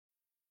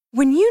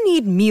When you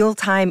need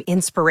mealtime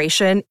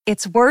inspiration,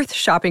 it's worth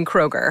shopping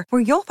Kroger,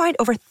 where you'll find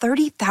over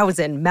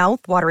 30,000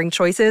 mouth-watering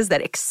choices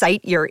that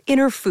excite your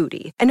inner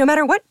foodie. And no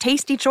matter what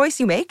tasty choice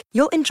you make,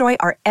 you'll enjoy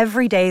our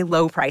everyday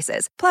low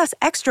prices, plus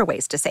extra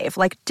ways to save,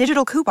 like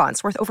digital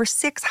coupons worth over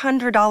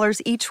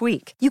 $600 each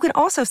week. You can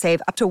also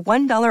save up to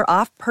 $1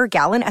 off per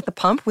gallon at the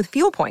pump with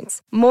fuel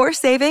points. More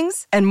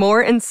savings and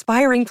more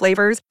inspiring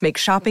flavors make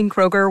shopping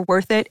Kroger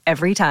worth it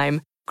every time.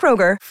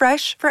 Kroger,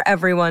 fresh for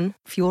everyone.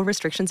 Fuel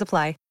restrictions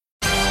apply.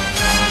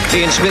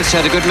 Ian Smith's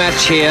had a good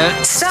match here.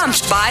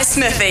 Stumped by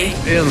Smithy.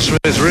 Ian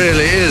Smith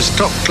really is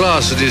top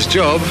class at his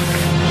job.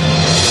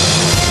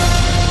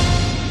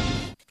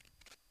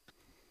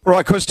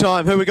 Right, quiz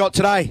time. Who we got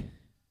today?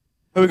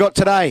 We have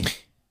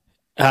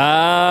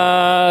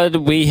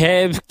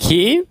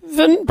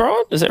Kevin,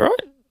 Brian, is that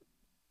right?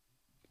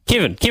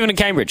 Kevin in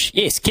Cambridge.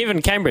 Yes, Kevin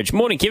in Cambridge.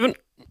 Morning, Kevin.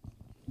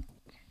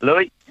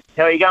 Louis,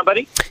 how are you going,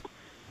 buddy?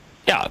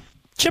 Yeah,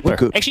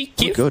 chipper. Actually,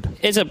 Kev, good.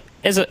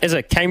 As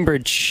a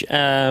Cambridge,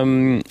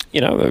 someone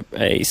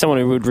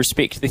who would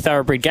respect the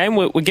thoroughbred game,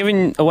 we're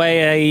giving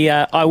away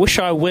a I Wish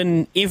I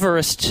Win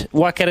Everest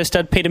Waikato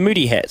Stud Peter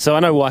Moody hat. So I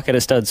know Waikato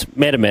Stud's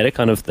Matamata,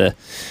 kind of the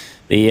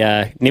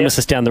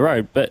nemesis down the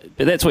road, but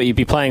that's what you'd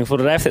be playing for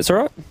today, if that's all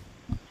right.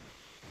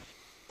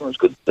 That's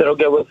good. That'll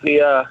go with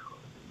the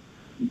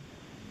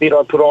bet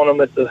I put on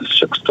him at the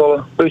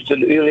 $6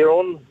 boosted earlier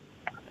on.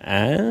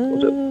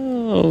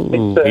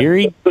 Oh,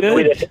 very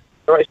good.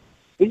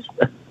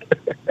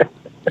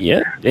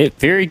 Yeah,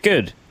 very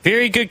good.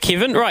 Very good,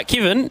 Kevin. Right,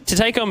 Kevin, to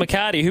take on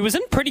McCarty, who was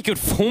in pretty good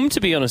form, to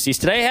be honest,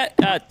 yesterday.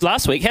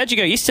 Last week. How'd you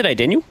go yesterday,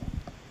 Daniel?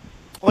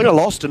 I think I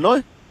lost, didn't I?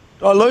 Did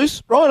I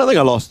lose? Right, I think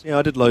I lost. Yeah,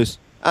 I did lose.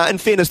 In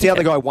fairness, the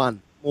other guy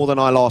won more than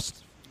I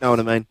lost. You know what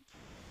I mean?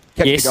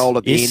 Kicked the goal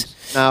at the end.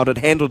 Nailed it.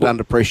 Handled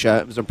under pressure.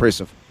 It was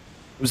impressive.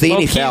 It was the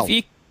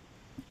NFL.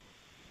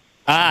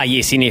 Kev,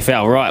 yes,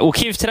 NFL. Right. Well,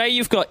 Kev, today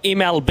you've got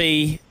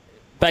MLB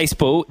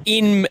baseball,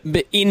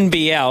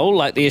 NBL,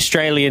 like the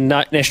Australian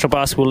National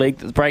Basketball League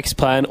that the Breakers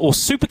play in, or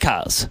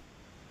Supercars.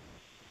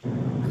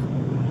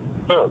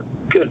 Oh,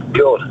 good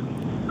God.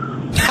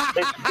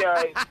 Let's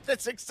go.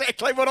 That's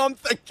exactly what I'm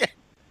thinking.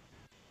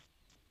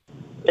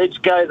 Let's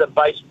go the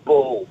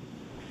baseball.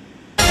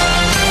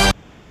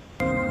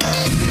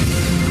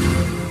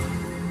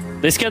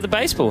 Let's go to the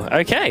baseball.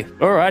 Okay.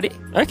 Alrighty.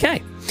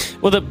 Okay.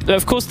 Well,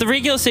 of course, the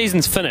regular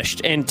season's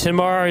finished, and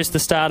tomorrow is the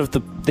start of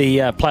the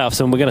playoffs,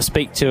 and we're going to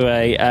speak to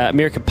a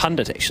American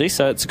pundit, actually,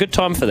 so it's a good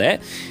time for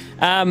that.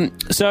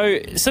 So,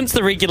 since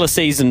the regular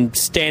season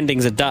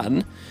standings are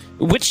done,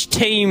 which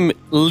team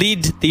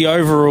led the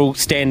overall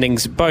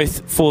standings,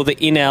 both for the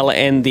NL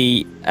and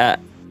the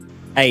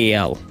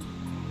AL?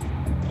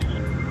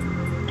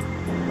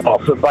 Oh,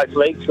 for both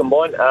leagues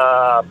combined.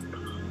 I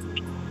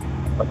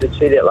did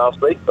see that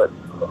last week, but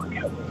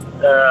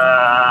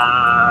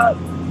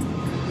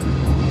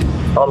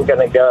I'm going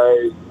to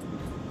go...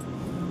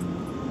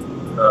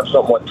 it's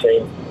not my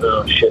team.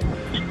 Oh, shit.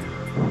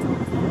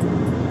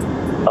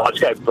 I'll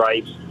just go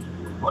Braves.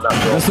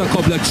 Just a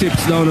couple of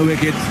chips down the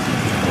wicket,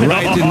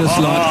 right in the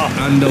slot,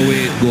 and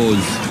away it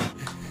goes.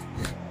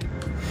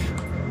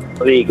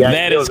 Well, there you go.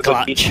 That is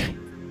clutch.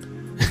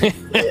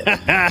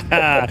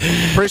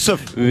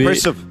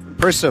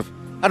 Impressive.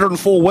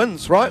 104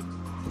 wins, right?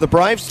 The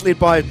Braves, led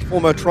by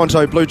former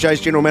Toronto Blue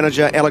Jays general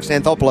manager Alex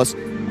Anthopoulos.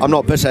 I'm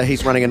not bitter,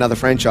 he's running another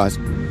franchise.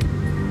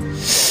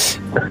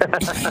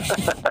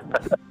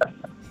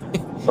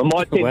 Well,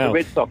 my team's the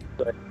Red Sox,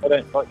 so I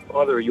don't like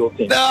either of your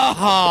teams.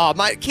 Oh,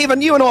 mate,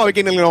 Kevin, you and I are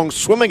getting along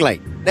swimmingly.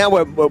 Now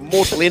we're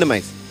mortal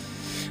enemies.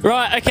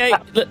 Right, okay,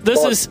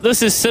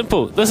 this is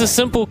simple. This is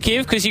simple,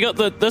 Kev, because you got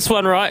this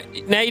one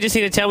right. Now you just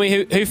need to tell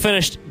me who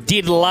finished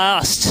dead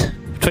last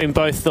between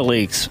both the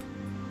leagues.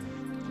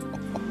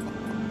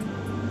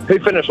 Who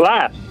finished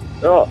last?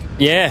 Oh.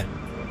 Yeah.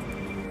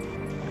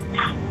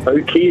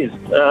 Who cares?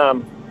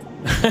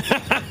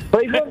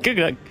 Cleveland? Good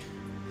luck.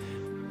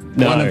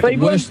 No. One of the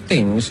worst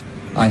things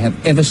I have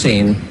ever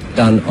seen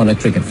done on a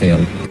cricket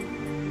field.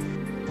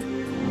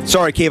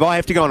 Sorry, Kev, I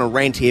have to go on a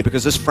rant here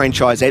because this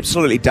franchise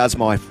absolutely does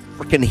my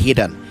freaking head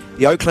in.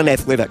 The Oakland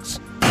Athletics.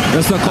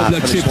 Just a couple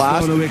of chips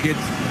down the wicket,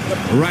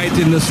 right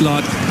in the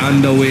slot,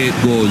 and away it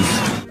goes.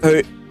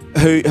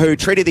 Who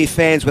treated their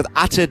fans with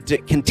utter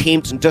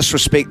contempt and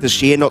disrespect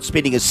this year, not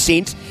spending a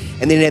cent,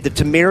 and then had the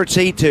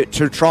temerity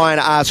to try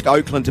and ask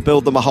Oakland to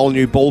build them a whole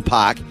new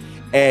ballpark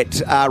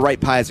at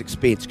ratepayers'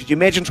 expense. Could you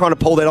imagine trying to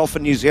pull that off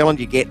in New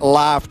Zealand? You get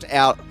laughed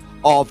out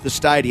of the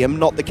stadium.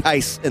 Not the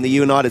case in the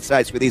United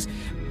States, where these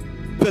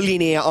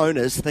billionaire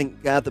owners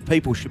think the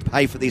people should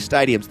pay for their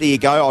stadiums. There you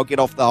go. I'll get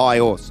off the high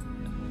horse.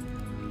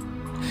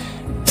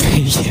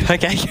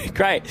 Okay,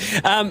 great.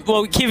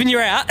 Well, Kevin,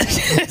 you're out.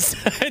 Thanks,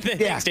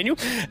 Daniel.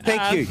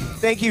 Thank you.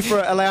 Thank you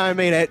for allowing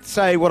me to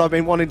say what I've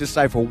been wanting to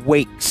say for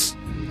weeks.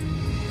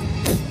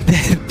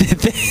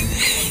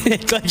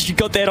 Glad you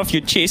got that off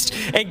your chest.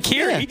 And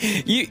Kerry,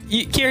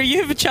 Kerry,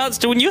 you have a chance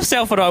to win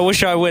yourself an I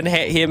Wish I Win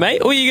hat here,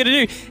 mate. All you got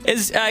to do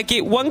is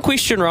get one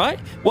question right,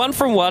 1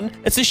 from 1.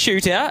 It's a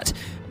shootout.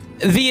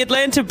 The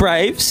Atlanta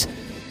Braves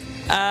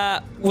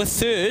were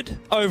third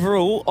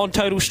overall on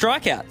total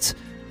strikeouts.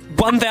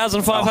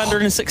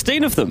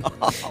 1,516 of them.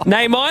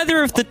 Name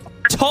either of the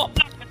top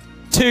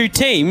 2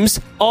 teams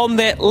on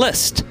that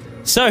list.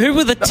 So who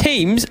were the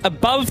teams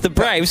above the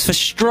Braves for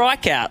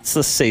strikeouts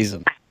this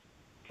season?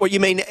 Well, you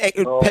mean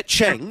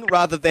pitching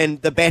rather than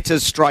the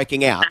batters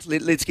striking out?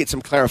 Let's get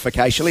some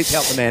clarification. Let's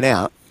help the man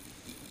out.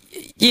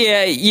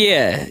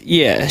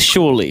 Yeah.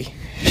 Surely.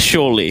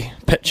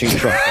 Pitching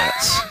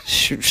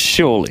strikeouts.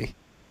 Surely.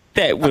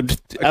 That would,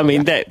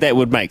 that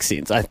would make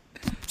sense.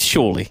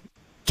 Surely.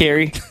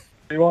 Kerry?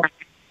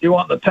 You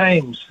want the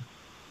teams?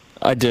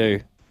 I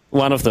do.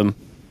 One of them.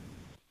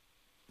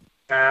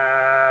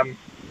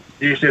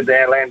 You said the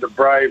Atlanta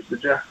Braves,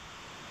 did you?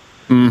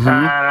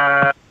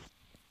 Mm-hmm.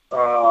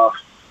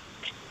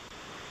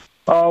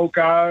 I'll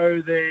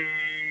go the...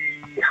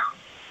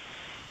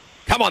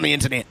 Come on, the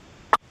internet.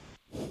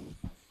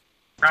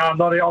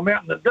 I'm out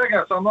in the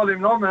digger, so I'm not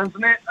even on the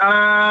internet.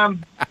 I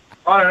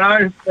don't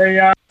know.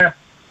 The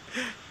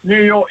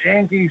New York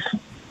Yankees.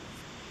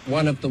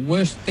 One of the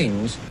worst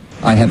things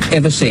I have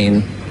ever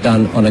seen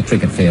done on a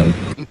cricket field.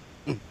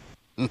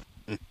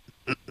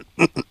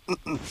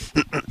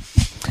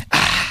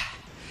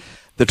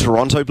 The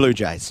Toronto Blue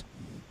Jays.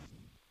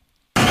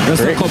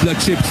 Just a couple of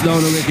chips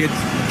down the wicket.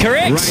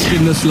 Correct. Right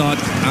in the slot,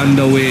 and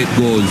away it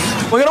goes.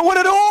 We're going to win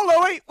it all,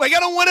 Louis. We're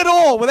going to win it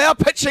all with our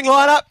pitching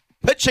lineup.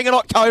 Pitching in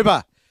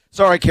October.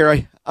 Sorry,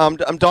 Kerry. I'm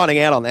dining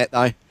out on that,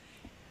 though.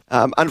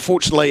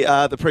 Unfortunately,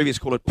 the previous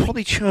caller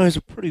probably chose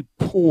a pretty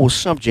poor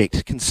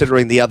subject,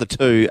 considering the other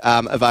 2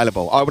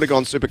 available. I would have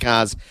gone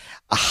Supercars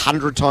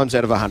 100 times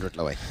out of 100,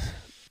 Louis.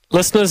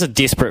 Listeners are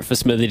desperate for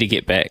Smithy to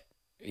get back.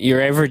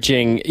 You're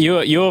averaging.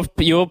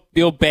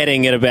 You're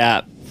batting at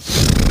about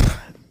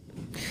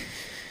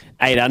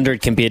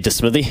 800 compared to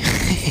Smithy.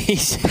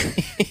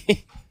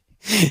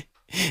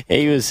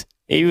 He was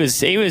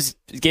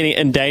getting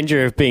in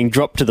danger of being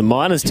dropped to the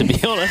minors, to be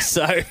honest.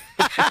 So